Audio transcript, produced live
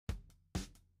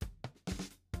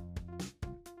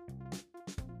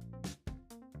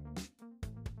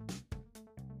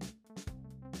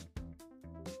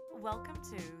Welcome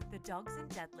to the Dogs and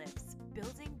Deadlifts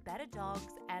Building Better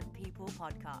Dogs and People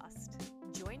podcast.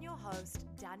 Join your host,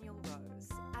 Daniel Rose,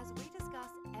 as we discuss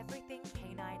everything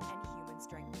canine and human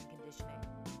strength and conditioning.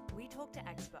 We talk to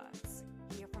experts,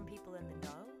 hear from people in the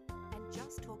know, and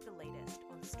just talk the latest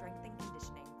on strength and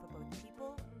conditioning for both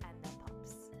people and their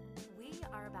pups. We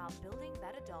are about building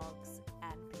better dogs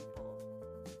and people.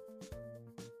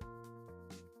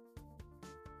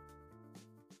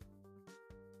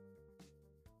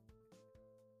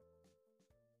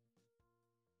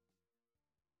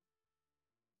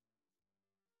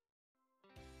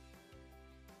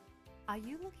 Are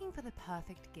you looking for the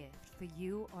perfect gift for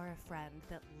you or a friend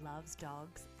that loves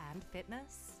dogs and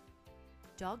fitness?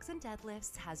 Dogs and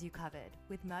Deadlifts has you covered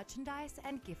with merchandise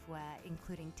and giftware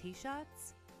including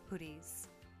t-shirts, hoodies,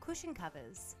 cushion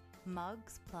covers,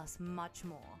 mugs, plus much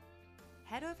more.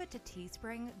 Head over to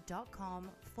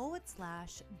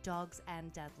teespring.com/dogs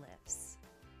and deadlifts.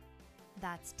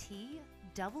 That's TEE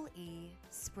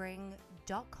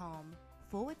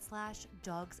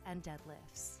spring.com/dogs and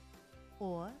deadlifts.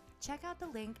 Or check out the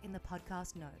link in the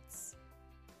podcast notes.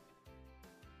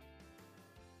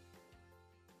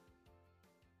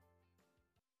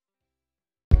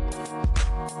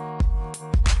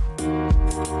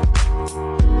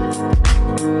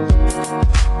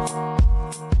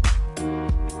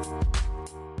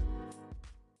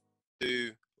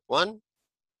 Two, one.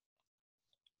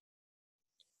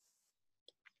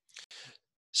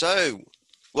 So,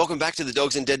 welcome back to the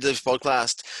Dogs and Deadlifts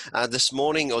podcast. This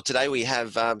morning or today we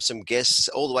have some guests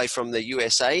all the way from the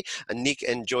USA, Nick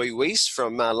and Joy Weiss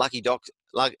from Lucky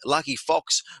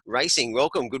Fox Racing.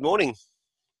 Welcome. Good morning.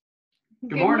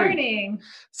 Good morning.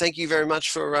 Thank you very much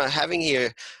for being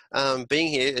here.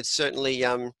 It's certainly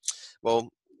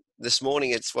this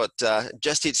morning it's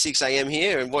just hit 6 a.m.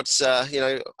 here, and what's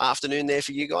afternoon there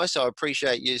for you guys. So I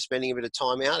appreciate you spending a bit of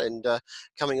time out and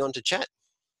coming on to chat.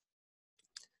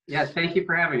 Yes, thank you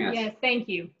for having us. Yes, thank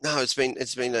you. No, it's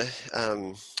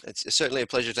certainly a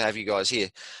pleasure to have you guys here.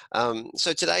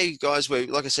 So today, guys, we're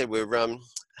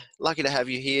lucky to have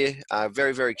you here.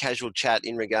 Very, very casual chat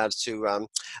in regards to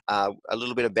a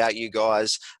little bit about you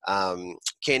guys,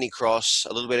 Canicross,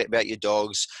 a little bit about your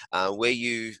dogs, where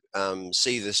you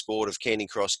see the sport of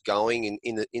Canicross going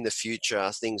in the future,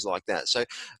 things like that. So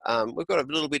we've got a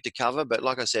little bit to cover, but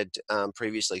like I said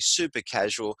previously, super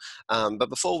casual. But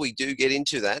before we do get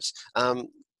into that,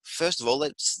 first of all,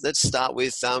 let's start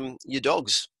with your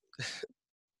dogs.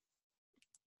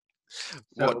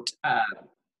 Sorry,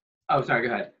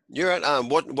 go ahead. You're at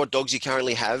what dogs you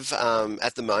currently have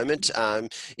at the moment.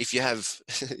 If you have,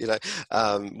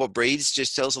 what breeds,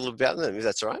 just tell us a little about them, if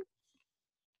that's all right.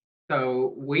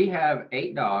 So we have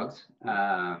 8 dogs,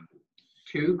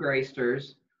 2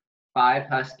 Greysters, 5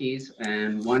 Huskies,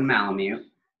 and 1 Malamute.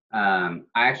 I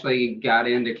actually got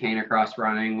into Canicross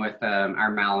running with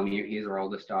our Malamute. He's our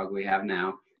oldest dog we have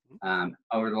now.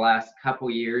 Over the last couple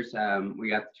years, we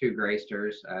got the 2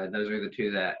 Greysters. Those are the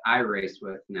 2 that I race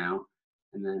with now.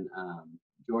 And then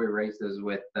Joy races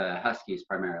with the Huskies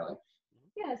primarily.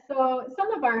 Yeah, so some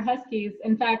of our Huskies,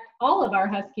 in fact, all of our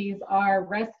Huskies are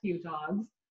rescue dogs.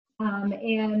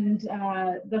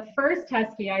 The first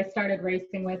Husky I started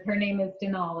racing with, her name is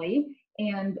Denali.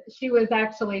 And she was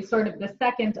actually sort of the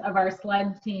second of our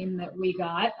sled team that we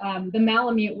got. The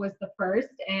Malamute was the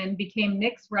first and became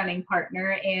Nick's running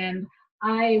partner. And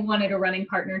I wanted a running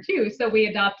partner too. So we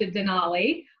adopted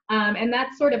Denali. And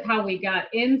that's sort of how we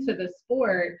got into the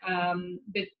sport.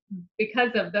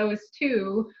 Because of those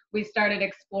 2, we started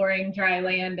exploring dry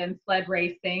land and sled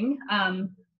racing.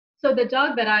 So the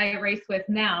dog that I race with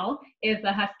now is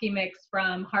a Husky mix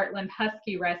from Heartland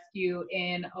Husky Rescue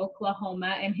in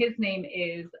Oklahoma, and his name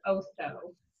is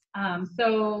Oso.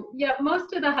 So yeah,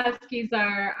 most of the Huskies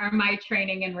are my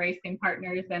training and racing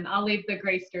partners, and I'll leave the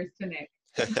Greysters to Nick.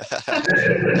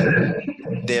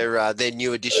 They're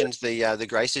new additions, the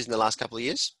Greysters, in the last couple of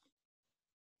years.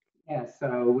 Yeah,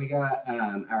 so we got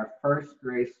our first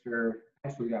Greyster.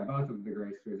 Actually, we got both of the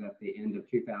Greysters at the end of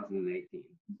 2018.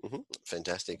 Mm-hmm.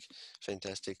 Fantastic.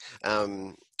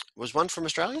 Was one from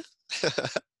Australia?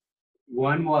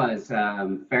 One was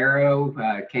Pharaoh,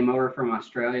 came over from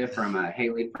Australia from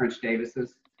Haley French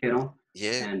Davis's kennel.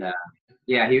 Yeah. And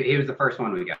he was the first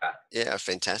one we got. Yeah,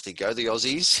 fantastic. Go the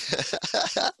Aussies.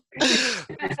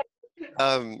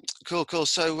 Cool.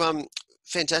 So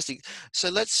fantastic. So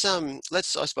let's I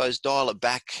suppose dial it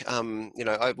back.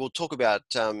 We'll talk about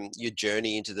your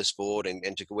journey into the sport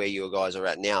and to where you guys are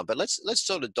at now. But let's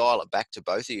sort of dial it back to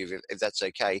both of you, if that's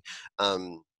okay.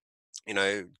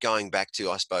 going back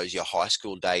to, I suppose, your high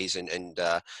school days and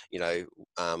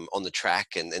on the track,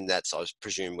 and that's, I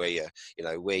presume, where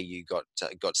where you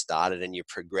got started and your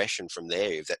progression from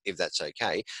there, if that's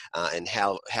okay, and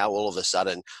how all of a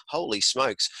sudden, holy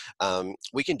smokes,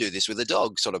 we can do this with a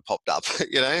dog, sort of popped up,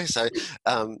 So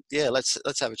yeah,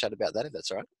 let's have a chat about that, if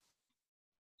that's all right.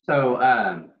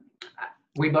 So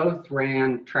we both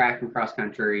ran track and cross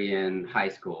country in high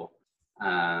school.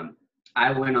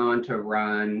 I went on to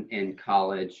run in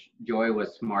college. Joy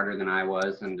was smarter than I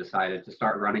was and decided to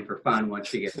start running for fun once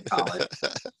she gets to college.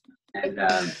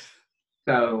 And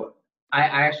so I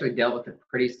actually dealt with a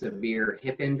pretty severe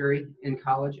hip injury in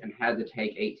college and had to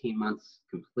take 18 months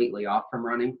completely off from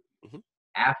running. Mm-hmm.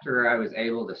 After I was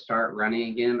able to start running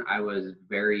again, I was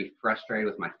very frustrated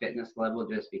with my fitness level,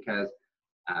 just because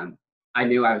I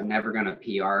knew I was never going to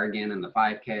PR again in the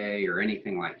 5K or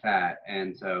anything like that.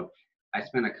 And so I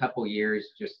spent a couple years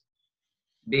just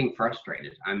being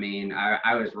frustrated. I mean,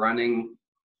 I was running,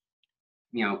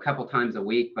 a couple times a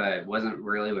week, but it wasn't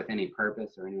really with any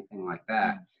purpose or anything like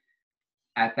that.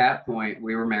 At that point,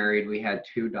 we were married. We had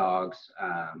 2 dogs.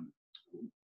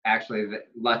 Actually,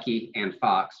 Lucky and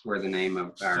Fox were the name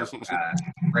of our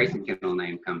racing kennel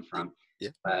name comes from. Yeah.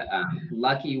 But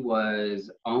Lucky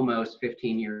was almost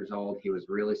 15 years old. He was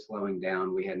really slowing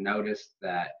down. We had noticed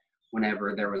that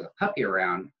whenever there was a puppy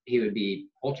around, he would be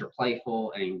ultra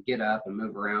playful and get up and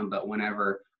move around. But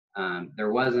whenever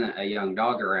there wasn't a young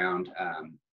dog around,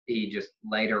 he just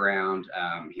laid around.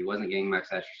 He wasn't getting much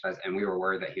exercise, and we were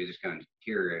worried that he was just going to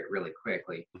deteriorate really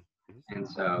quickly. And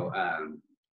so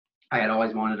I had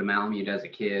always wanted a Malamute as a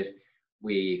kid.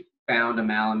 We found a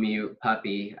Malamute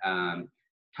puppy,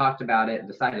 talked about it,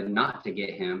 decided not to get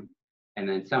him, and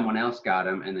then someone else got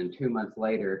him. And then 2 months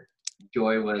later,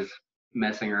 Joy was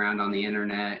messing around on the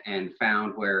internet and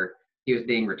found where he was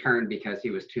being returned because he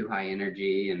was too high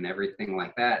energy and everything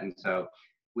like that. And so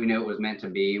we knew it was meant to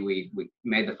be. We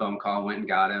made the phone call, went and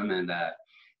got him, and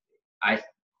I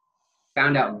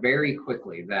found out very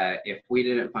quickly that if we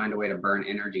didn't find a way to burn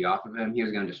energy off of him, he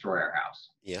was going to destroy our house.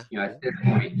 Yeah. At this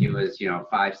point, he was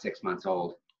 5-6 months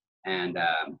old, and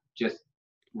just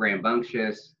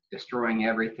rambunctious, destroying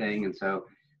everything. And so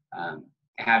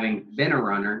having been a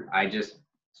runner, I just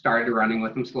started running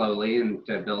with him slowly and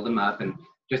to build him up, and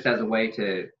just as a way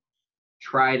to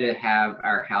try to have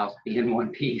our house be in one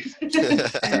piece.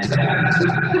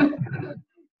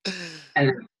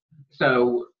 and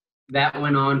so that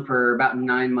went on for about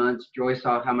 9 months. Joy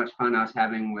saw how much fun I was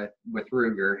having with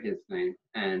Ruger, his name,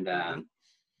 and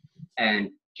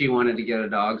she wanted to get a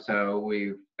dog, so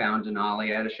we found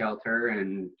Denali at a shelter,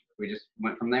 and we just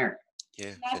went from there.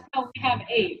 Yeah. That's how we have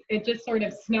 8. It just sort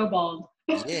of snowballed.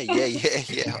 Yeah.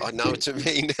 I know what you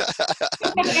mean.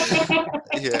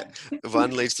 Yeah.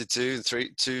 1 leads to 2,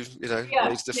 3, 2,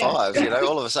 leads to 5.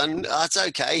 All of a sudden, it's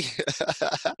okay.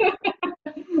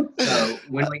 So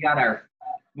when we got our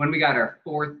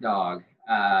 4th dog,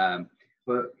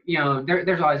 but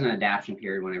there's always an adaptation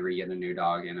period whenever you get a new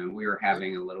dog, and we were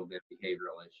having a little bit of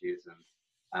behavioral issues,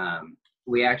 and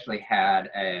we actually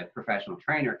had a professional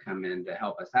trainer come in to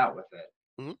help us out with it.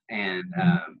 Mm-hmm. And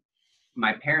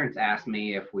my parents asked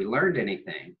me if we learned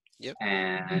anything. Yep.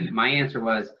 And my answer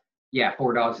was, yeah,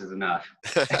 4 dogs is enough.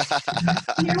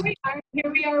 Here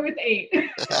we are with 8.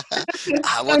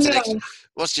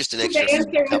 What's just an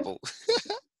extra couple?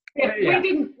 Yeah.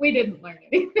 We didn't learn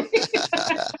anything.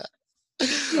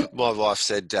 My wife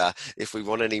said, if we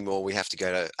want any more, we have to go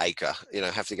to acre,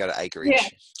 have to go to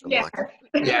acreage. Yeah.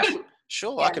 Yeah.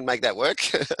 Sure, yeah. I can make that work.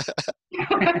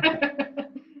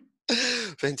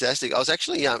 Fantastic. I was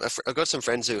actually, I've got some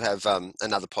friends who have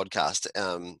another podcast,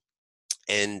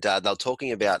 and they're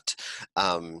talking about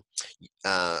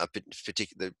a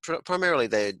particular, primarily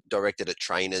they're directed at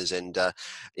trainers, and their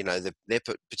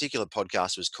particular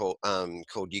podcast was called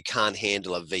 "You Can't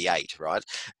Handle a V8," right?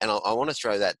 And I want to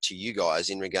throw that to you guys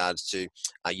in regards to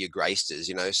your Greysters.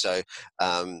 So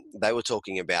they were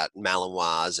talking about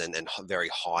Malinois and very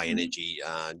high energy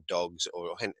dogs,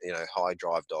 or high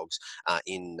drive dogs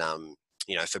in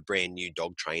for brand new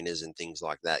dog trainers and things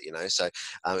like that, So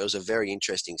it was a very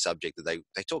interesting subject that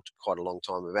they talked quite a long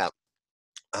time about.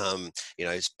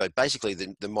 But basically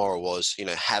the moral was,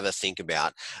 have a think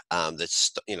about the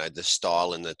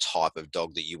style and the type of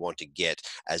dog that you want to get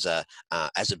as a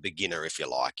beginner, if you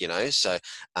like, So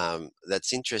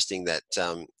that's interesting that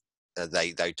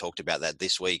they talked about that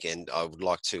this week, and I would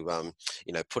like to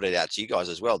put it out to you guys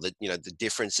as well, that the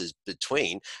differences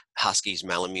between Huskies,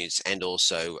 Malamutes, and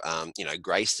also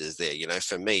Greysters there.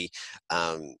 For me,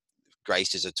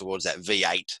 Greysters are towards that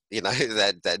V8, you know,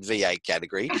 that V8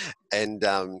 category, and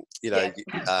you know,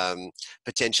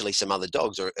 potentially some other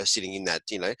dogs are sitting in that,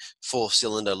 you know,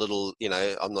 4-cylinder little, you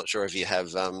know, I'm not sure if you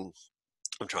have.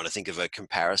 I'm trying to think of a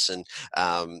comparison,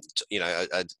 you know,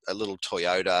 a little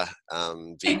Toyota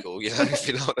vehicle, you know, if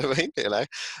you know what I mean, you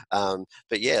know.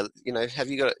 But yeah, you know, have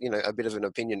you got, you know, a bit of an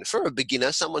opinion for a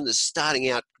beginner, someone that's starting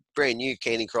out brand new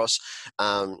Canicross?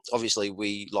 Obviously,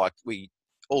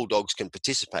 all dogs can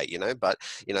participate, you know, but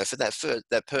you know, for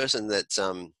that person that's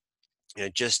you know,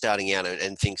 just starting out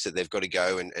and thinks that they've got to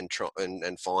go and try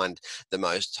and find the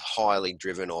most highly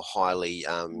driven or highly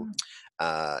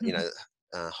you know,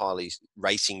 highly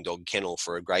racing dog kennel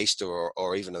for a Greyster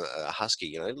or even a husky,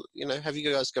 you know, have you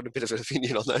guys got a bit of an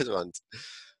opinion on those ones?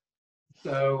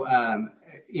 So,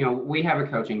 you know, we have a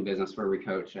coaching business where we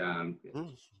coach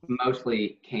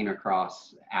mostly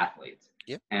Canicross athletes.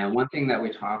 Yep. And one thing that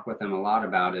we talk with them a lot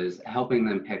about is helping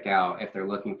them pick out if they're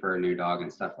looking for a new dog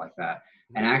and stuff like that.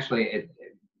 And actually,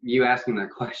 you asking that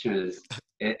question is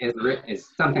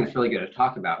something that's really good to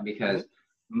talk about, because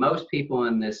most people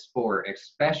in this sport,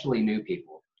 especially new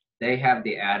people, they have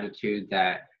the attitude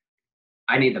that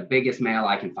I need the biggest male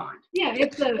I can find. Yeah,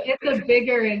 it's a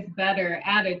bigger is better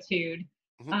attitude,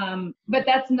 but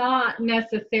that's not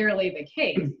necessarily the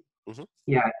case.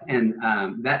 Yeah, and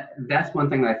that's one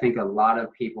thing that I think a lot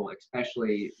of people,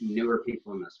 especially newer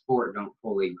people in the sport, don't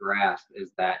fully grasp,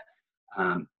 is that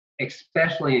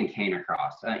especially in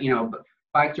Canicross, you know,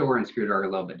 bike jor and scooter are a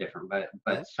little bit different,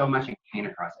 but so much in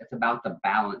Canicross, it's about the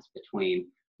balance between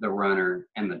the runner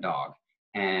and the dog.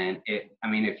 And I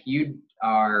mean, if you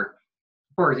are,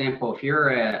 for example, if you're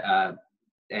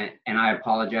and I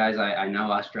apologize, I know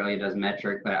Australia does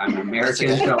metric, but I'm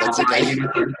American, okay. so I'm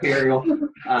unit imperial.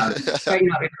 But you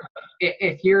know,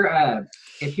 if you're a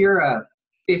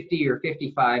 50 or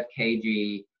 55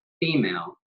 kg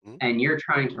female and you're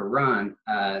trying to run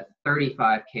a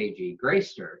 35 kg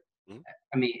Greyster,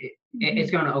 I mean,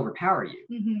 it's going to overpower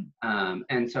you.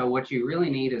 And so what you really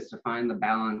need is to find the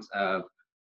balance of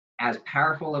as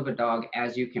powerful of a dog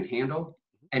as you can handle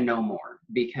and no more.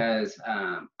 Because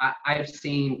I've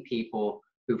seen people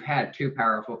who've had too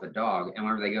powerful of a dog, and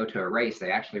whenever they go to a race,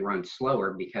 they actually run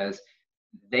slower because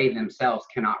they themselves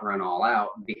cannot run all out,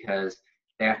 because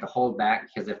they have to hold back,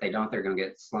 because if they don't, they're going to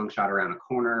get slungshot around a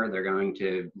corner, they're going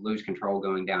to lose control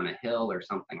going down a hill or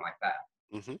something like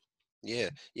that. Yeah,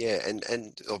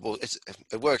 and well,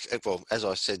 it works. Well, as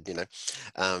I said, you know,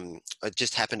 it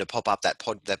just happened to pop up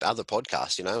that other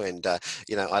podcast, you know, and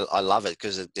you know, I love it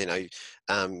because you know,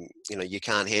 you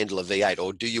can't handle a V8,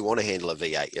 or do you want to handle a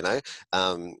V8, you know,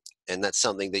 and that's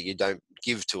something that you don't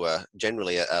give to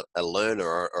generally a learner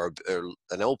or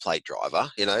an L plate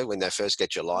driver, you know, when they first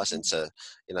get your license,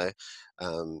 you know.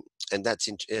 And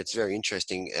it's very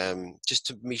interesting, just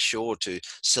to be sure to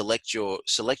select your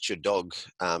dog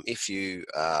if you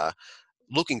are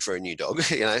looking for a new dog,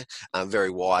 you know, very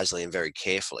wisely and very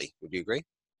carefully. Would you agree?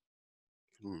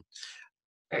 Oh,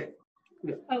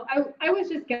 I was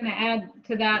just going to add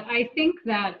to that. I think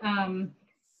that,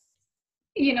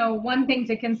 you know, one thing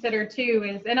to consider too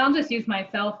is, and I'll just use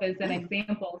myself as an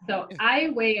example. So I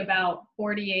weigh about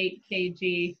 48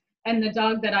 kg. And the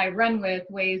dog that I run with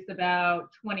weighs about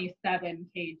 27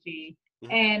 kg.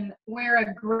 And we're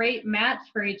a great match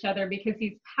for each other because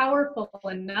he's powerful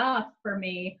enough for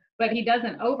me, but he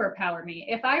doesn't overpower me.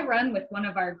 If I run with one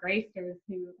of our Greysters,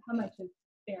 how much is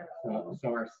Sparrow? So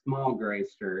our small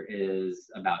Greyster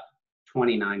is about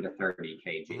 29 to 30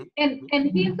 kg.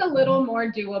 And he's a little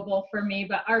more doable for me,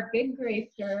 but our big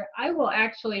Greyster, I will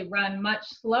actually run much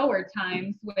slower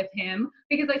times with him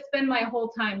because I spend my whole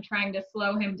time trying to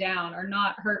slow him down or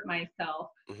not hurt myself.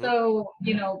 So,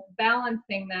 you know,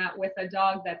 balancing that with a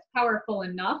dog that's powerful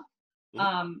enough is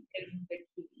the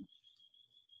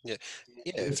key.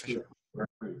 Yeah, for sure.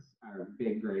 Our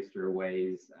big Greyster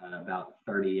weighs about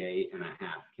 38 and a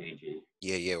half kg.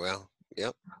 Yeah, well,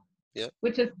 yep.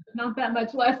 Which is not that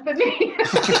much less than me.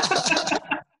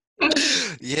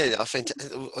 Yeah, I think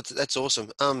that's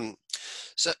awesome.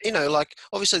 So, you know, like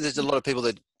obviously there's a lot of people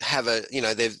that have you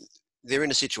know, they're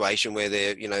in a situation where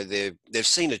they've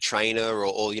seen a trainer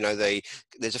or you know,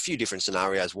 there's a few different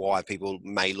scenarios why people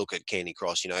may look at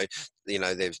Canicross. You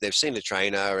know, they've seen a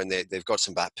trainer and they've got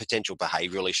some potential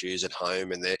behavioural issues at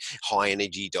home, and they're high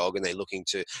energy dog, and they're looking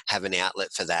to have an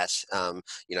outlet for that.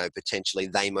 You know, potentially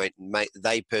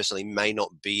they personally may not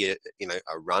be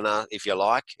a runner, if you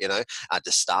like, you know,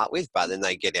 to start with, but then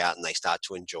they get out and they start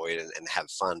to enjoy it and have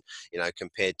fun. You know,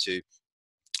 compared to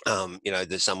you know,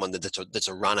 there's someone that's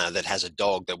a runner that has a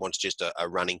dog that wants just a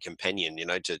running companion, you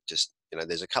know, to just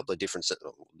there's a couple of different,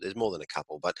 there's more than a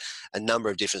couple, but a number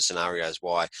of different scenarios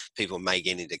why people may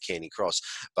get into Canicross.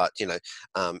 But,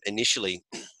 initially,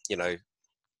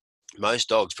 most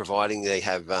dogs, providing they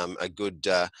have a good,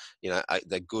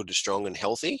 they're good, strong, and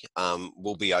healthy,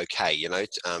 will be okay.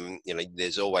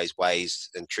 There's always ways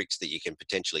and tricks that you can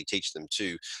potentially teach them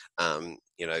to,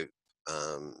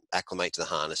 acclimate to the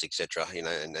harness, etc.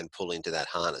 And pull into that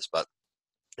harness. But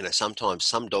sometimes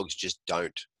some dogs just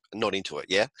not into it.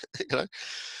 Yeah,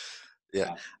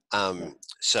 Yeah.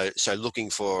 So looking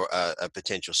for a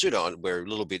potential suitor, we're a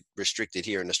little bit restricted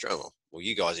here in Australia. Well,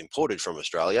 you guys imported from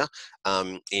Australia.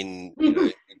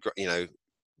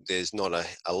 There's not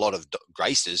a lot of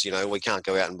Greysters. We can't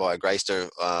go out and buy a Greyster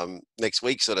next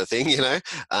week, sort of thing.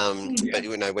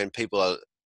 But when people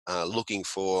are looking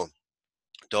for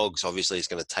dogs, obviously it's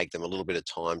going to take them a little bit of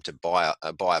time to buy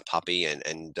a puppy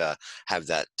and have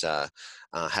that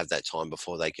time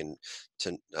before they can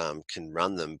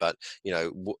run them. But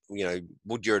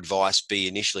would your advice be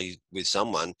initially with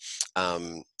someone,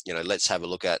 let's have a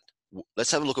look at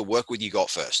work with you got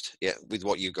first. Yeah, with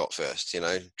what you got first.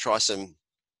 Try some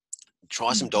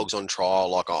dogs on trial,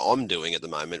 like I'm doing at the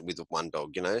moment with one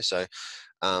dog. So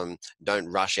don't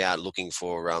rush out looking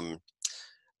for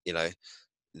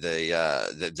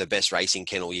the best racing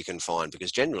kennel you can find,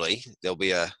 because generally there'll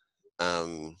be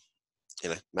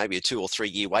maybe a 2 or 3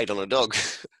 year wait on a dog.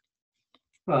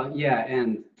 Well, yeah,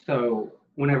 and so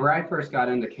whenever I first got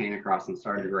into Canicross and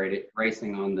started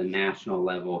racing on the national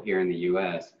level here in the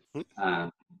U.S.,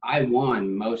 I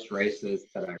won most races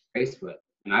that I raced with,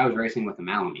 and I was racing with a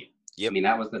Malamute. Yep. I mean,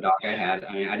 that was the dog I had.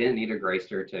 I mean, I didn't need a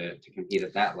Greyster to compete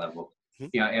at that level.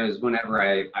 It was whenever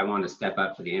I wanted to step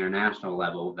up to the international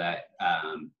level that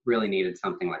really needed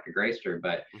something like a Greyster.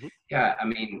 But yeah, I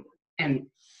mean, and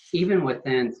even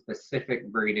within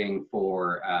specific breeding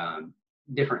for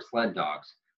different sled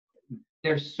dogs,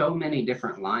 there's so many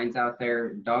different lines out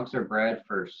there. Dogs are bred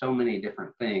for so many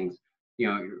different things.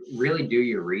 Really do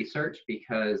your research,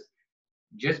 because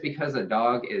just because a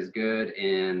dog is good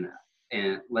in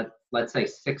let's say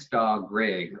 6-dog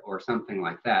rig or something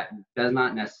like that, does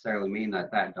not necessarily mean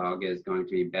that dog is going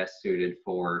to be best suited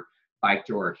for bike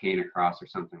tour or Canicross or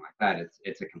something like that.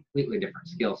 It's a completely different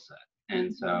skill set.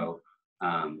 And so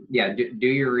do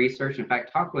your research. In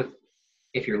fact,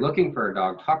 if you're looking for a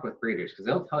dog, talk with breeders, because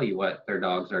they'll tell you what their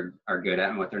dogs are good at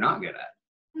and what they're not good at.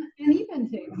 And even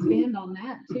to expand on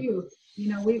that too,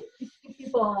 we see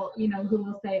people, who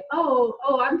will say, oh,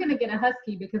 I'm going to get a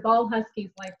Husky because all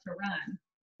Huskies like to run.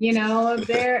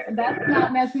 That's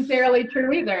not necessarily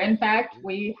true either. In fact,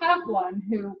 we have one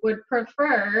who would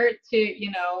prefer to,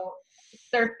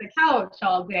 surf the couch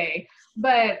all day.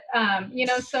 But,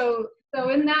 so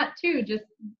in that too, just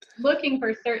looking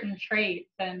for certain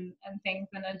traits and things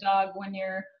in a dog when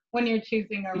you're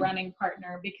choosing a running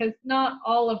partner, because not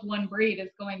all of one breed is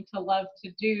going to love to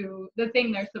do the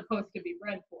thing they're supposed to be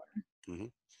bred for.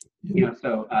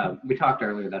 So we talked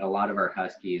earlier that a lot of our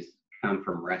Huskies come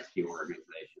from rescue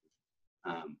organizations.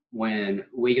 When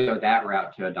we go that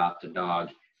route to adopt a dog,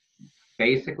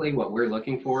 basically what we're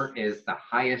looking for is the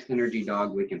highest energy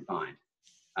dog we can find.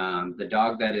 The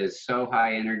dog that is so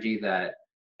high energy that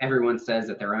everyone says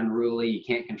that they're unruly, you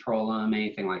can't control them,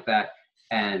 anything like that.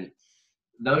 And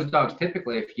those dogs,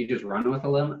 typically, if you just run with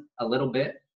a little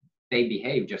bit, they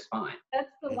behave just fine. That's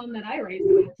the one that I raced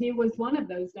with. He was one of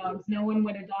those dogs. No one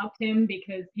would adopt him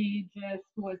because he just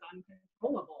was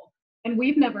uncontrollable. And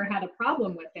we've never had a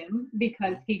problem with him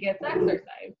because he gets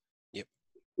exercise. Yep.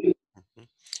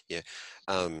 Yeah.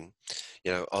 I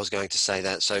was going to say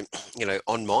that. So,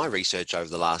 on my research over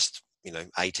the last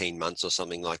 18 months or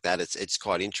something like that, it's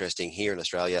quite interesting here in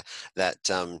Australia that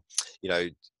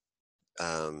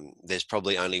there's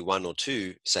probably only 1 or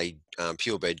 2, say,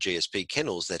 purebred GSP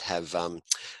kennels that have,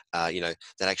 that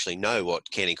actually know what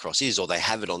Canicross is, or they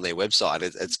have it on their website.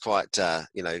 It's quite,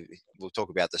 we'll talk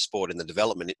about the sport and the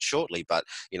development shortly, but,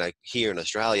 here in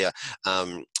Australia,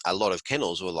 a lot of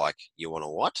kennels were like, you want to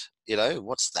what?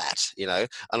 What's that?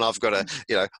 And I've got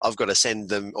to send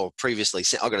them, or previously,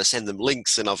 I've got to send them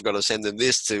links, and I've got to send them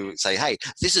this to say, hey,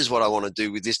 this is what I want to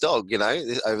do with this dog,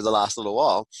 over the last little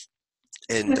while.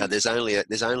 And there's only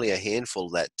a handful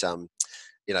that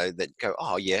that go,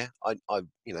 oh yeah, I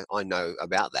know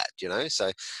about that,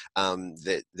 So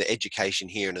the education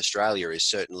here in Australia is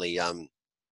certainly on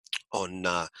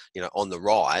the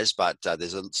rise, but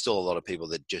there's still a lot of people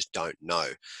that just don't know,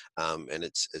 and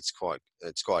it's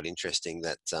quite interesting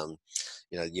that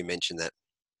you mentioned that.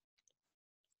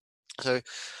 So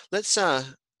let's I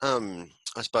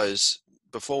suppose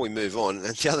before we move on,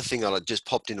 and the other thing that just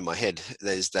popped into my head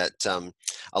is that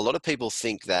a lot of people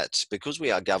think that because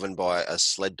we are governed by a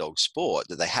sled dog sport,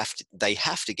 that they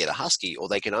have to get a husky, or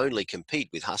they can only compete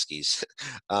with huskies,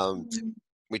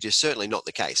 which is certainly not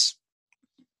the case.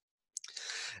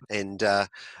 And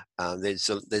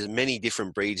there's many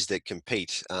different breeds that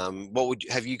compete.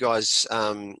 Have you guys,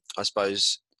 I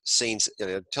suppose, seen?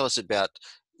 Tell us about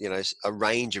a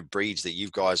range of breeds that you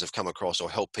guys have come across or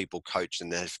helped people coach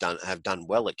and have done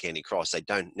well at Cairncross. They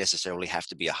don't necessarily have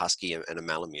to be a husky and a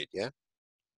Malamute, yeah?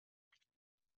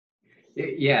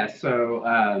 Yeah, so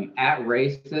at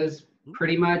races,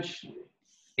 pretty much,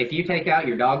 if you take out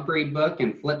your dog breed book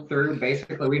and flip through,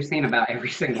 basically we've seen about every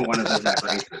single one of those at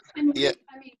races. Yeah.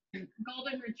 I mean,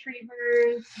 golden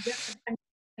retrievers, different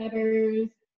setters,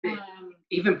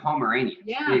 even Pomeranians.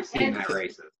 Yeah, We've seen at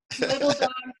races. Little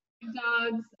dogs, big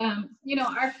dogs.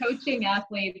 Our coaching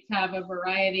athletes have a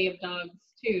variety of dogs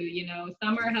too.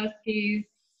 Some are huskies,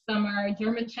 some are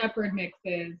German Shepherd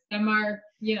mixes, some are,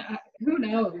 who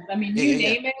knows? I mean, you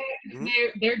name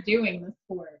it, they're doing the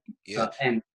sport. Yeah.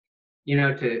 And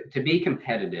to be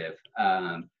competitive,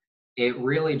 it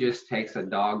really just takes a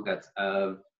dog that's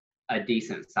of a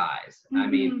decent size. I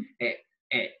mean,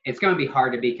 it's going to be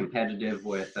hard to be competitive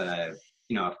with a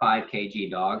 5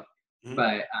 kg dog,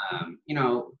 but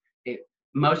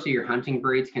most of your hunting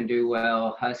breeds can do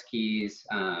well. Huskies,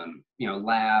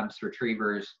 labs,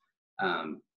 retrievers,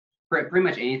 pretty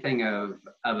much anything of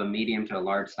a medium to a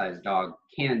large size dog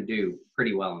can do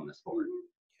pretty well in the sport.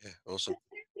 Yeah, awesome.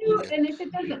 And if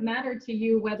it doesn't matter to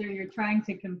you whether you're trying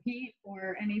to compete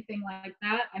or anything like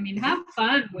that, I mean, have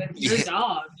fun with your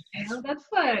dog. That's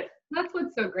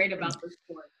what's so great about the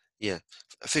sport. Yeah,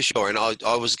 for sure. And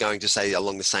I was going to say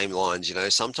along the same lines,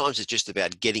 sometimes it's just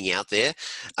about getting out there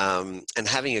and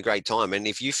having a great time. And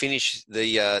if you finish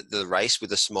the race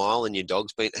with a smile and your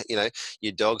dog's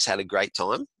had a great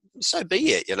time, so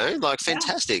be it,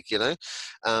 fantastic,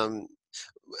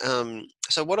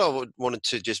 So what I wanted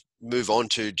to just move on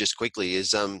to just quickly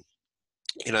is,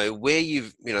 where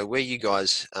you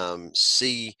guys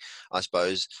see, I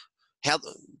suppose,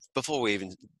 before we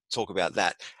even talk about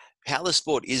that, how the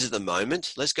sport is at the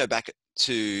moment. Let's go back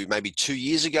to maybe 2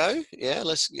 years ago. Yeah,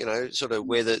 let's, sort of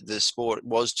where the sport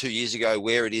was 2 years ago,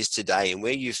 where it is today, and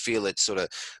where you feel it's sort of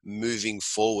moving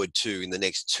forward to in the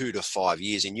next 2 to 5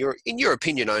 years, in your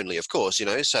opinion only, of course,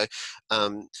 So,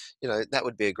 that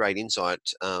would be a great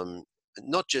insight,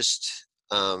 not just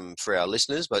for our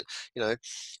listeners, but,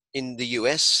 in the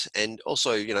US and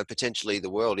also, potentially the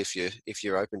world, if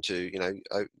you're open to,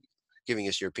 giving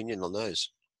us your opinion on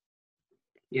those.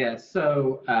 Yeah,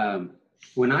 so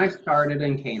when I started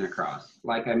in Cairncross,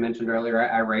 like I mentioned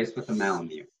earlier, I raced with a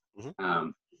Malamute.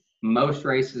 Most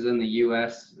races in the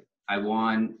U.S. I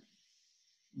won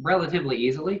relatively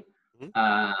easily.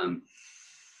 A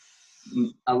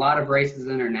lot of races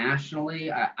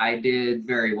internationally, I did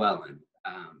very well in.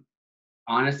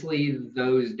 Honestly,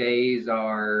 those days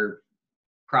are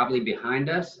probably behind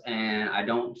us, and I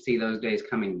don't see those days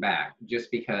coming back,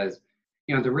 just because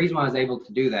the reason why I was able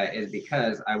to do that is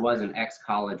because I was an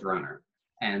ex-college runner.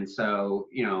 And so,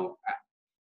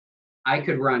 I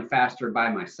could run faster by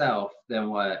myself than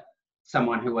what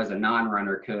someone who was a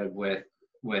non-runner could with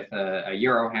a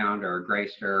Eurohound or a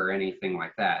Greyster or anything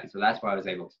like that. And so that's why I was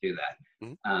able to do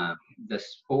that. The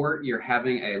sport, you're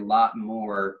having a lot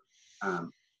more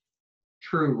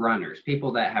true runners,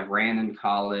 people that have ran in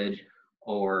college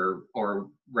or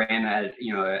ran at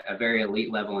a very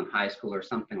elite level in high school or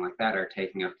something like that, are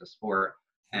taking up the sport,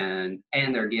 and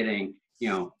they're getting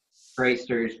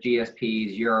Greysters,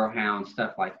 GSPs, Eurohounds,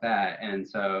 stuff like that. And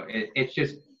so it's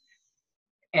just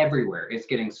everywhere. It's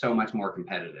getting so much more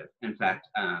competitive. In fact,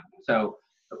 so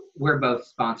we're both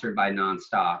sponsored by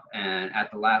Nonstop, and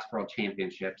at the last World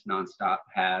Championships, Nonstop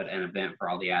had an event for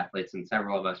all the athletes, and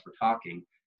several of us were talking.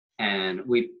 And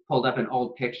we pulled up an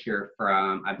old picture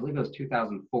from, I believe it was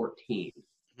 2014.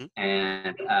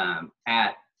 And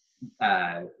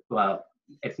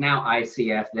it's now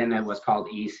ICF, then it was called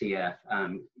ECF,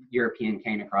 European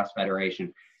Cairncross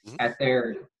Federation. At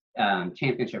their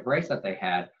championship race that they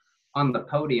had, on the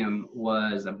podium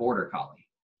was a border collie.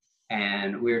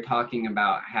 And we were talking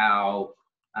about how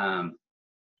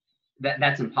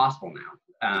that's impossible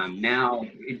now. Now,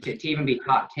 to even be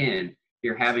top 10,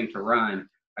 you're having to run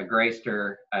a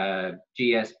Greyster, a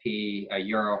GSP, a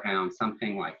Eurohound,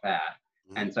 something like that.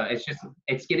 And so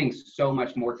it's getting so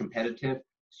much more competitive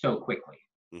so quickly.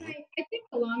 I think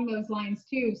along those lines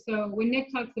too. So when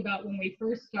Nick talks about when we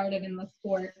first started in the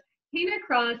sport,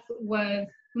 Cairncross was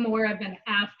more of an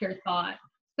afterthought.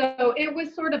 So it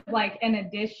was sort of like an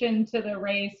addition to the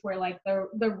race where like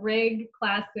the rig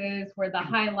classes were the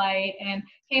highlight, and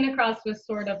Canicross was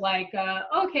sort of like,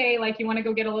 okay, like you want to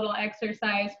go get a little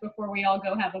exercise before we all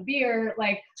go have a beer,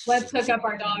 like let's hook up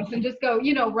our dogs and just go,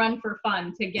 you know, run for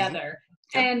fun together.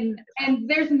 Yep. And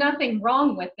there's nothing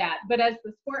wrong with that. But as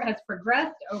the sport has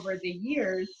progressed over the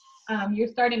years, you're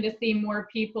starting to see more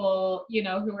people, you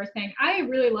know, who are saying, I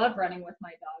really love running with my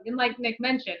dog. And like Nick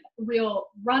mentioned, real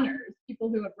runners, people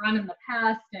who have run in the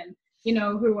past and, you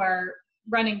know, who are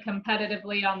running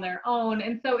competitively on their own.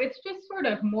 And so it's just sort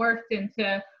of morphed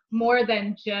into more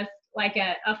than just like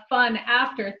a fun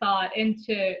afterthought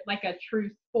into like a true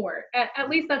sport. At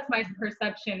least that's my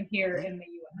perception here in the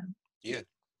US. Yeah.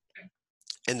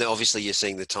 And then obviously you're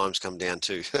seeing the times come down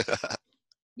too.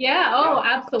 Yeah. Oh,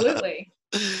 absolutely.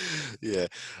 Yeah.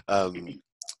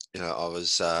 You know, I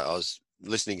was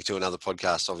listening to another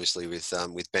podcast, obviously with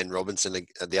Ben Robinson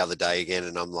the other day again,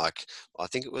 and I'm like, I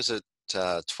think it was at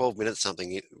 12 minutes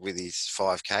something with his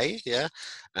 5K, yeah,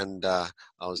 and I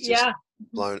was just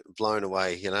blown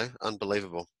away, you know,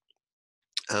 unbelievable.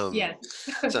 Yes.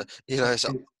 So you know,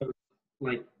 so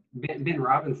like Ben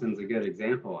Robinson's a good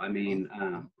example. I mean,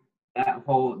 that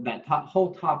whole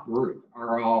top group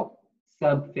are all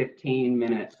sub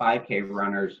 15-minute 5K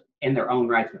runners in their own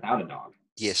rights without a dog.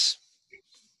 Yes.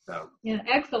 So yeah,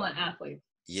 excellent athletes.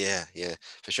 Yeah,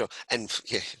 for sure. And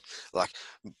yeah, like,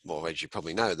 well, as you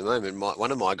probably know, at the moment,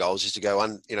 one of my goals is to go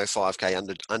 5K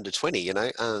under 20, you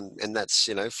know, and that's,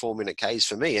 you know, 4-minute Ks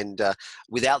for me, and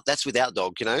without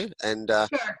dog, you know, and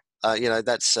sure. you know,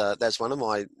 that's one of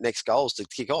my next goals to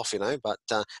kick off, you know, but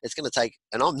it's going to take,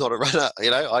 and I'm not a runner, you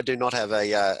know, I do not have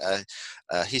a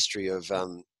history of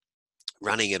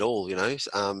running at all, you know,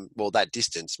 well, that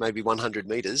distance, maybe 100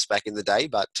 meters back in the day,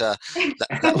 but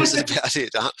that was about it.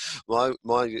 My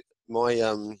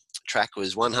track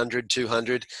was 100,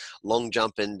 200, long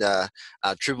jump and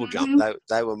triple jump.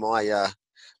 They were my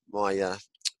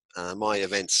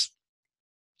events.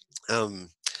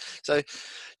 So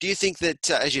do you think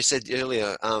that, as you said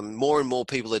earlier, more and more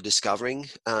people are discovering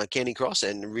Canicross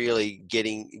and really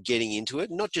getting into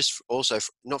it, not just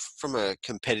not from a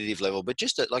competitive level, but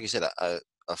just like you said, a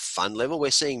fun level? We're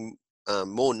seeing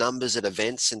more numbers at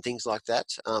events and things like that.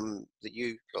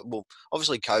 Well,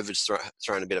 obviously COVID's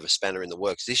thrown a bit of a spanner in the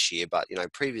works this year, but, you know,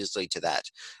 previously to that,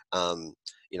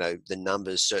 you know, the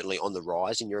numbers certainly on the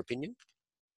rise, in your opinion?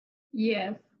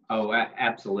 Yes. Oh,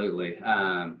 absolutely.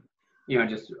 You know,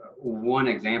 just one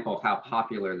example of how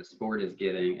popular the sport is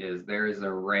getting is there is a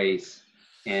race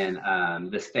in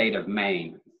the state of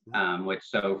Maine, which,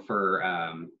 so for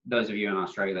those of you in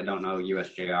Australia that don't know U.S.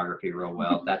 geography real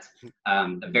well, that's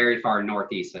the very far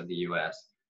northeast of the U.S.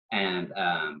 And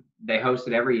they host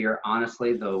it every year.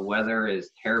 Honestly, the weather is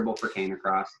terrible for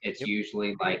Canicross. It's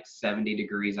usually like 70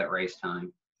 degrees at race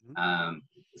time,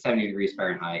 70 degrees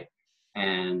Fahrenheit.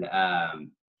 And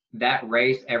that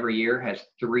race every year has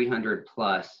 300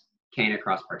 plus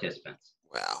Canicross participants.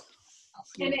 Wow.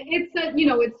 And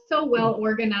it's so well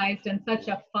organized and such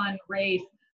a fun race.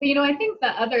 But, you know, I think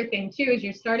the other thing too is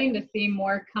you're starting to see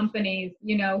more companies,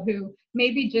 you know, who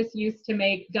maybe just used to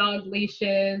make dog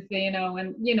leashes, you know,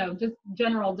 and, you know, just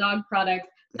general dog products.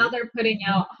 Now they're putting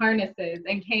out harnesses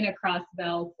and Canicross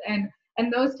belts and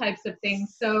those types of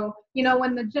things. So, you know,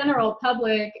 when the general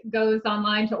public goes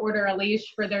online to order a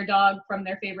leash for their dog from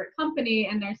their favorite company,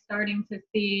 and they're starting to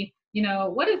see, you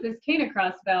know, what is this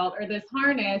Canicross belt or this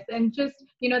harness? And just,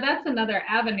 you know, that's another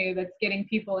avenue that's getting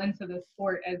people into the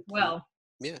sport as well.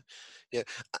 Yeah.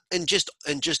 And just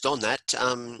on that,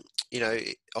 you know,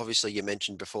 obviously you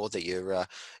mentioned before that you're,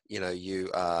 you know, you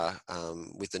are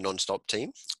with the Non-Stop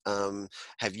team.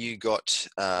 Have you got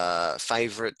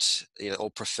favorite, you know, or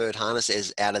preferred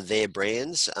harnesses out of their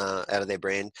brand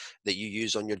that you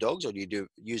use on your dogs, or do you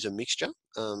use a mixture?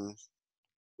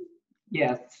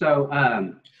 Yeah. So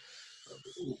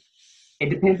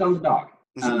it depends on the dog.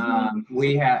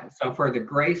 So for the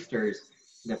Greysters,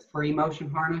 the free motion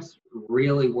harness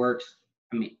really works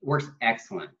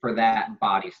excellent for that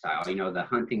body style, you know, the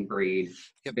hunting breed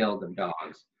build of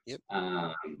dogs.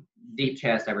 Deep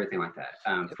chest, everything like that.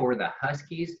 For the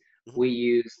Huskies, we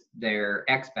use their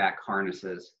X-back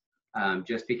harnesses,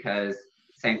 just because,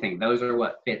 same thing, those are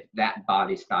what fit that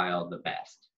body style the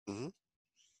best.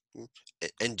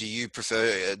 And do you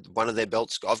prefer one of their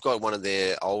belts? I've got one of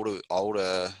their older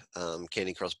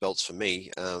Canicross belts for me.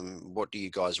 What do you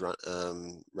guys run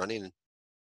in?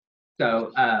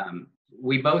 So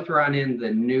we both run in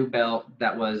the new belt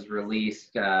that was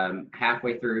released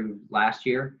halfway through last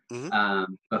year.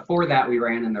 Before that, we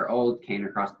ran in their old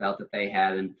Canicross belt that they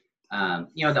had, and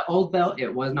The old belt,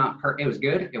 it was not it was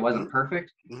good. It wasn't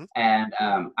perfect. Mhm. And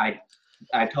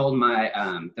I told my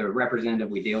the representative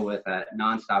we deal with at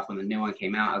Nonstop when the new one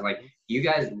came out, I was like, you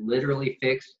guys literally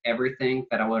fixed everything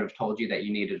that I would have told you that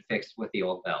you needed to fix with the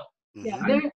old belt. Yeah,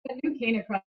 Mhm. the new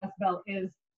Canicross belt is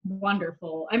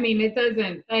wonderful. I mean, it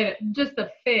doesn't just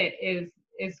the fit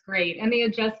is great, and the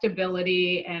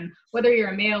adjustability, and whether you're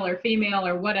a male or female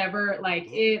or whatever, like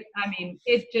it. I mean,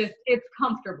 it's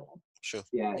comfortable. Sure.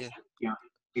 Yeah, Yeah. you know,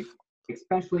 it,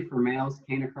 especially for males,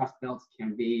 Canicross belts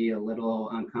can be a little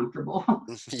uncomfortable.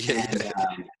 Yeah.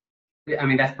 And I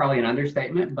mean, that's probably an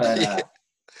understatement, but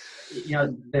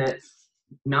the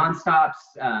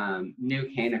Nonstop's new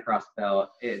Canicross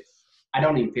belt, I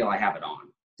don't even feel I have it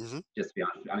on. Mhm. Just to be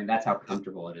honest. I mean, that's how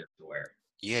comfortable it is to wear.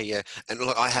 Yeah. And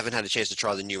look, I haven't had a chance to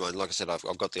try the new one. Like I said,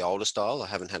 I've got the older style. I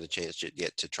haven't had a chance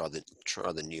yet to try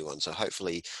the new one. So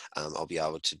hopefully, I'll be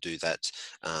able to do that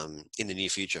in the near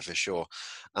future for sure.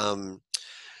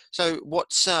 So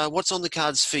what's on the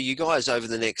cards for you guys over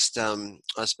the next, I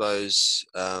suppose,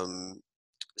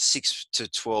 6 to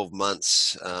 12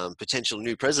 months? Potential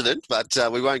new president, but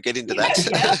we won't get into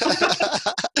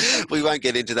that. We won't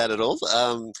get into that at all.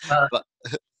 Uh,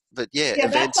 But yeah, Yeah,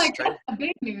 events. that's the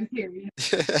big news here.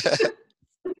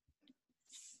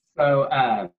 So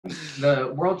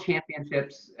the World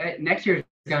Championships next year is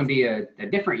going to be a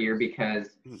different year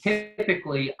because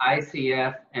typically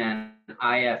ICF and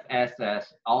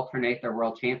IFSS alternate their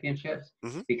World Championships.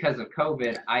 Mhm. Because of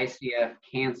COVID, ICF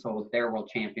canceled their World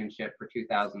Championship for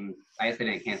 2000. I guess they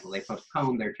didn't cancel; they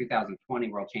postponed their 2020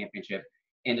 World Championship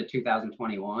into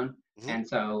 2021. Mhm. And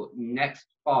so next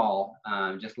fall,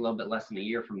 just a little bit less than a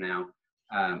year from now,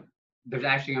 there's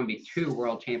actually going to be 2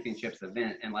 World Championships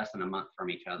event in less than a month from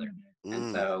each other. And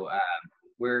Mm. so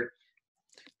we're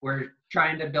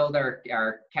trying to build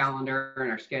our calendar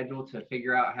and our schedule to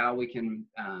figure out how we can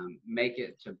make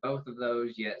it to both of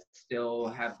those, yet still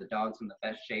have the dogs in the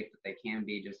best shape that they can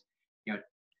be. Just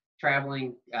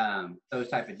traveling those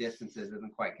type of distances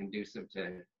isn't quite conducive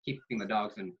to keeping the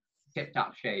dogs in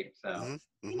tip-top shape. So Mhm.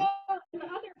 You Mhm. know, the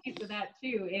other piece of that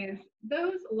too is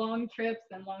those long trips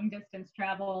and long distance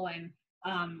travel, and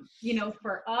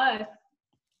for us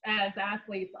as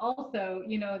athletes also,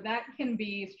 that can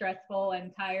be stressful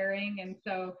and tiring, and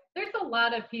so there's a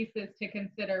lot of pieces to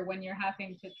consider when you're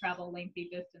having to travel lengthy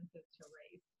distances to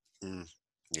race. Mm.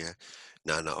 Yeah.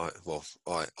 No.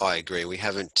 I agree. We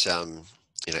haven't.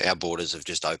 Our borders have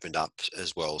just opened up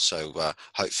as well. So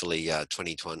hopefully,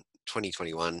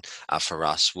 2021 for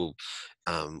us we'll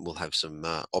have some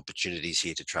opportunities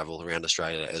here to travel around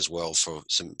Australia as well for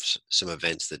some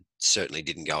events that certainly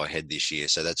didn't go ahead this year.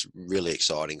 So that's really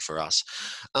exciting for us.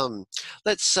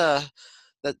 Let's that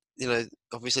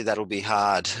obviously that'll be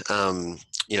hard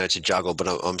to juggle, but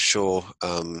I'm sure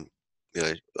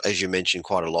as you mentioned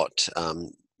quite a lot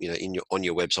on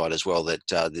your website as well, that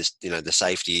this the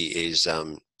safety is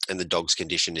and the dog's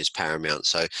condition is paramount.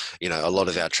 So a lot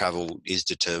of our travel is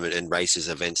determined, and races,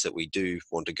 events that we do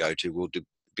want to go to will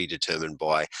be determined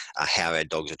by how our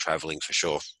dogs are traveling for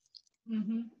sure.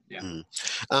 Mm-hmm. yeah.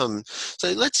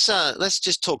 So let's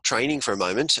just talk training for a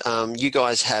moment. You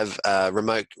guys have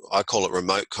remote, I call it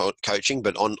remote coaching,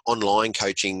 but online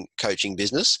coaching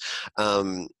business.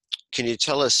 Can you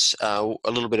tell us a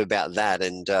little bit about that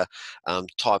and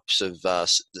types of the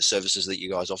services that you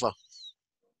guys offer?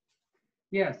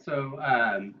 Yeah, so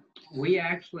we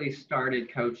actually started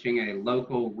coaching a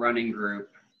local running group.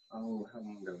 Oh, how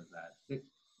long ago was that? 6,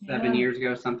 7 years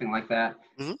ago, something like that.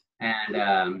 Mhm.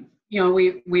 And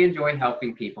we enjoy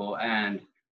helping people. And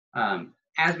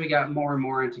as we got more and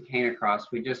more into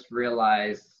Canicross, we just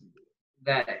realized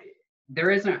that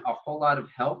there isn't a whole lot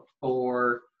of help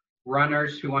for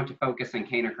runners who want to focus on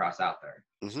Canicross out there.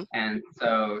 Mhm. And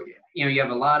so, you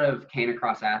have a lot of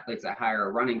Canicross athletes that hire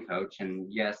a running coach,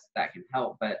 and yes, that can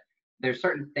help, but there's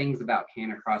certain things about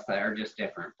Canicross that are just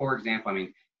different. For example, I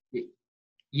mean,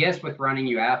 yes, with running,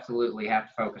 you absolutely have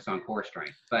to focus on core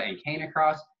strength, but in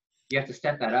Canicross, you have to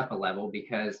step that up a level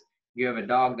because you have a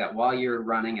dog that while you're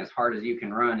running as hard as you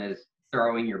can run is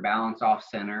throwing your balance off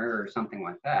center or something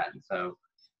like that. And so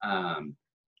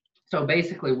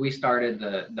basically we started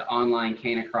the online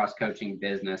Canicross coaching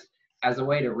business as a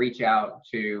way to reach out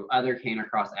to other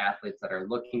Canicross athletes that are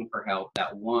looking for help,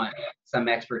 that want some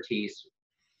expertise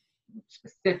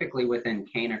specifically within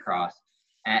Canicross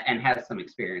and has some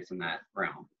experience in that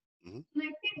realm. And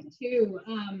I think too,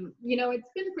 it's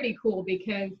been pretty cool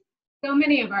because so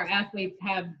many of our athletes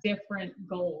have different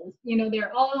goals.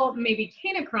 They're all maybe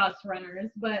Canicross runners,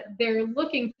 but they're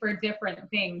looking for different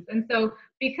things. And so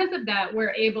because of that,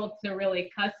 we're able to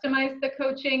really customize the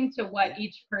coaching to what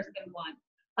each person wants.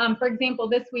 For example,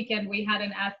 this weekend we had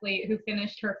an athlete who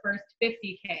finished her first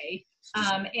 50K,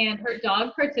 and her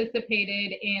dog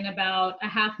participated in about a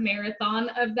half marathon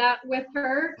of that with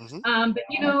her. Mm-hmm. But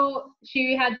you know,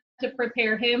 she had to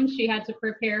prepare him. She had to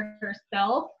prepare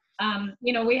herself.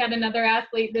 You know, we had another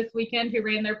athlete this weekend who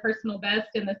ran their personal best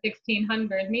in the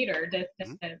 1600 meter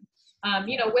distance.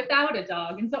 You know, without a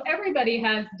dog. And so everybody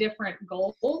has different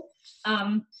goals.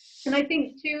 And I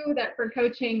think too that for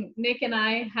coaching, Nick and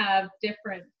I have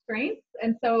different strengths.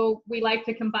 And so we like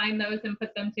to combine those and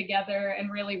put them together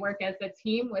and really work as a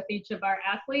team with each of our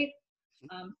athletes.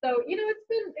 So, you know,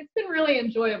 it's been really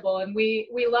enjoyable, and we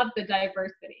love the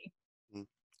diversity.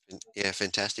 Yeah,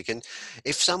 fantastic. And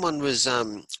if someone was,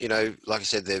 you know, like I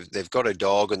said, they've got a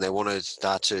dog and they want to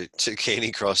start to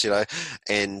canicross, you know,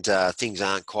 and things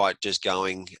aren't quite just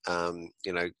going,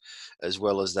 you know, as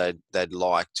well as they'd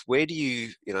liked. Where do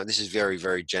you, you know, this is very,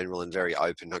 very general and very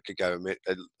open. I could go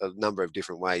a number of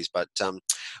different ways, but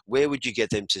where would you get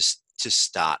them to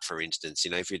start, for instance,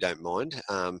 you know, if you don't mind,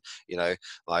 you know,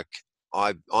 like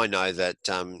I know that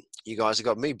you guys have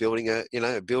got me building a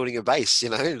base, you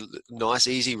know, nice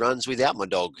easy runs without my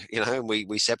dog, you know, and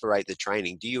we separate the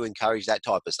training. Do you encourage that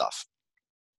type of stuff?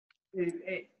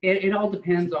 It all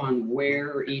depends on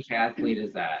where each athlete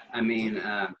is at. I mean,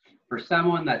 for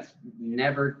someone that's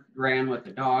never ran with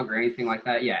a dog or anything like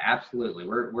that, yeah, absolutely.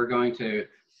 We're going to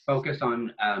focus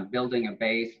on building a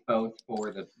base both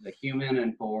for the human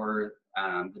and for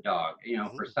the dog. You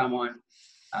know, for someone,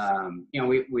 you know,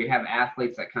 we have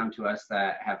athletes that come to us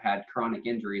that have had chronic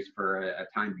injuries for a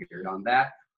time period. On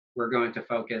that, we're going to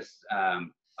focus a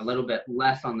little bit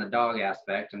less on the dog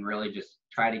aspect and really just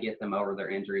try to get them over their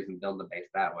injuries and build the base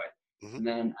that way. And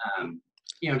then,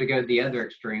 you know, to go to the other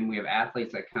extreme, we have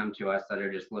athletes that come to us that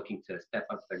are just looking to step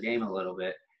up their game a little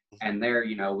bit. And there,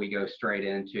 you know, we go straight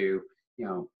into, you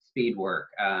know, speed work,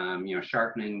 you know,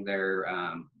 sharpening their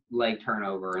leg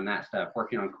turnover and that stuff,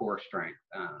 working on core strength,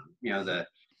 you know, the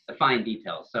fine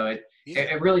details. So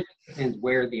it really depends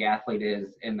where the athlete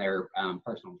is in their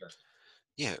personal journey.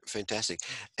 Yeah, fantastic.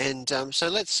 And so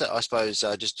let's, I suppose,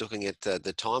 just looking at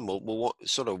the time, we'll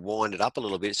sort of wind it up a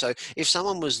little bit. So if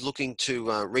someone was looking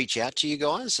to reach out to you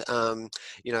guys,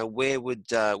 you know, where would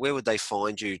they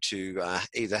find you to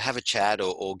either have a chat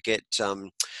or get, you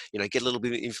know, get a little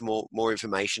bit more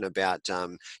information about,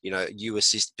 you know, you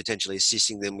potentially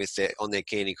assisting them with on their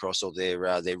canicross or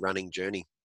their running journey?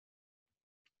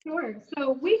 Sure.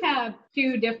 So we have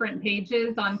 2 different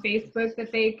pages on Facebook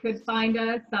that they could find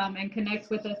us and connect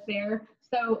with us there.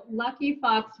 So Lucky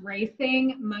Fox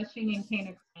Racing, Mushing, and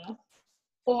Canicross.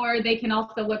 Or they can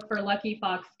also look for Lucky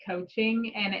Fox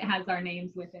Coaching, and it has our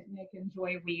names with it, Nick and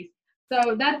Joy Weiss.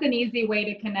 So that's an easy way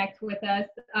to connect with us.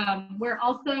 We're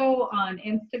also on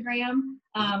Instagram.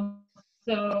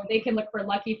 So they can look for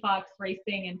Lucky Fox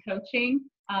Racing and Coaching.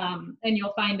 And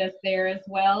you'll find us there as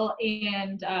well.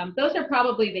 And those are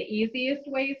probably the easiest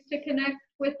ways to connect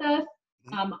with us.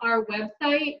 Our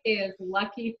website is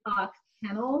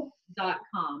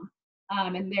luckyfoxkennel.com.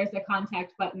 And there's a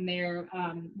contact button there,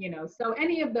 you know, so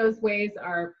any of those ways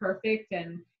are perfect.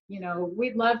 And, you know,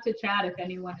 we'd love to chat if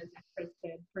anyone is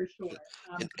interested, for sure.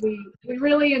 We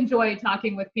really enjoy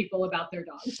talking with people about their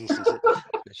dogs.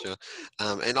 Sure.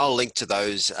 And I'll link to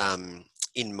those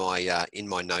in my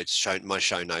notes, my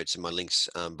show notes and my links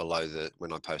below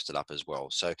when I post it up as well.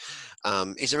 So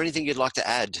is there anything you'd like to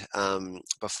add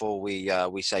before we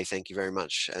say thank you very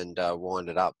much and wind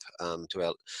it up for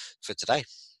today?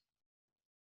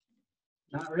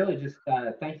 Not really, just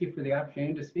thank you for the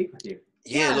opportunity to speak with you.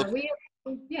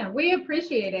 We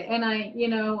appreciate it. And you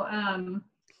know,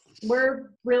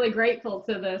 we're really grateful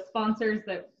to the sponsors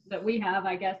that we have.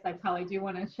 I guess I probably do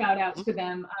want to shout out to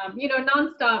them. You know,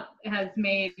 Nonstop has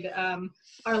made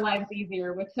our lives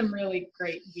easier with some really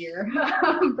great gear,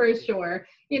 for sure.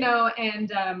 You know, and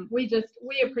we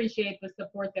appreciate the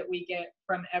support that we get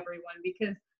from everyone,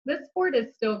 because this sport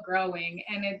is still growing,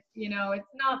 and it's, you know,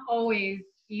 it's not always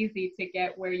easy to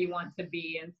get where you want to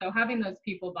be. And so having those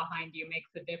people behind you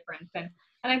makes a difference. And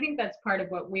I think that's part of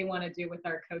what we want to do with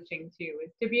our coaching too,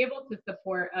 is to be able to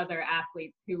support other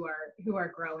athletes who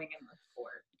are growing in the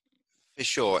sport. For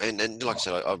sure. And like I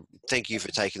said, I thank you for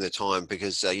taking the time,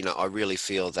 because, you know, I really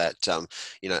feel that,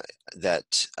 you know,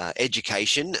 that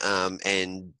education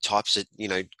and types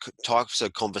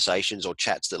of conversations or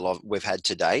chats that we've had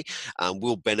today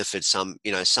will benefit some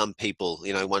people,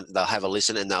 you know, they'll have a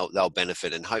listen and they'll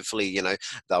benefit, and hopefully, you know,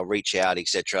 they'll reach out,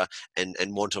 etc., and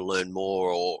want to learn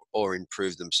more or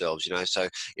improve themselves, you know. So,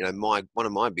 you know, one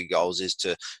of my big goals is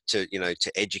to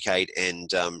educate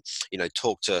and, you know,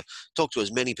 talk to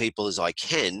as many people as I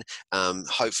can,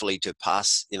 hopefully to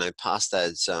pass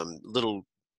those little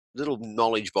little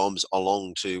knowledge bombs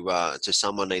along to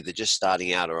someone either just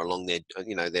starting out or along their,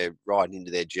 they're right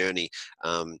into their journey.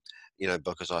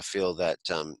 Because I feel that,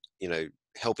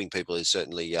 helping people is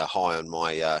certainly high on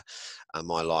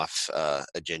my life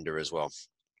agenda as well.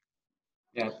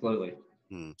 Yeah, absolutely.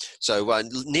 So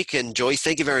Nick and Joy,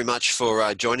 thank you very much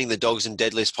for joining the Dogs and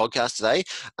Deadlifts podcast today.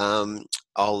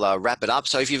 I'll wrap it up.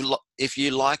 So if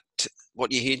you liked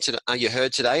what you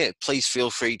heard today, please feel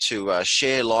free to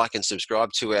share, like, and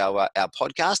subscribe to our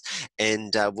podcast,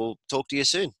 and we'll talk to you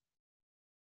soon.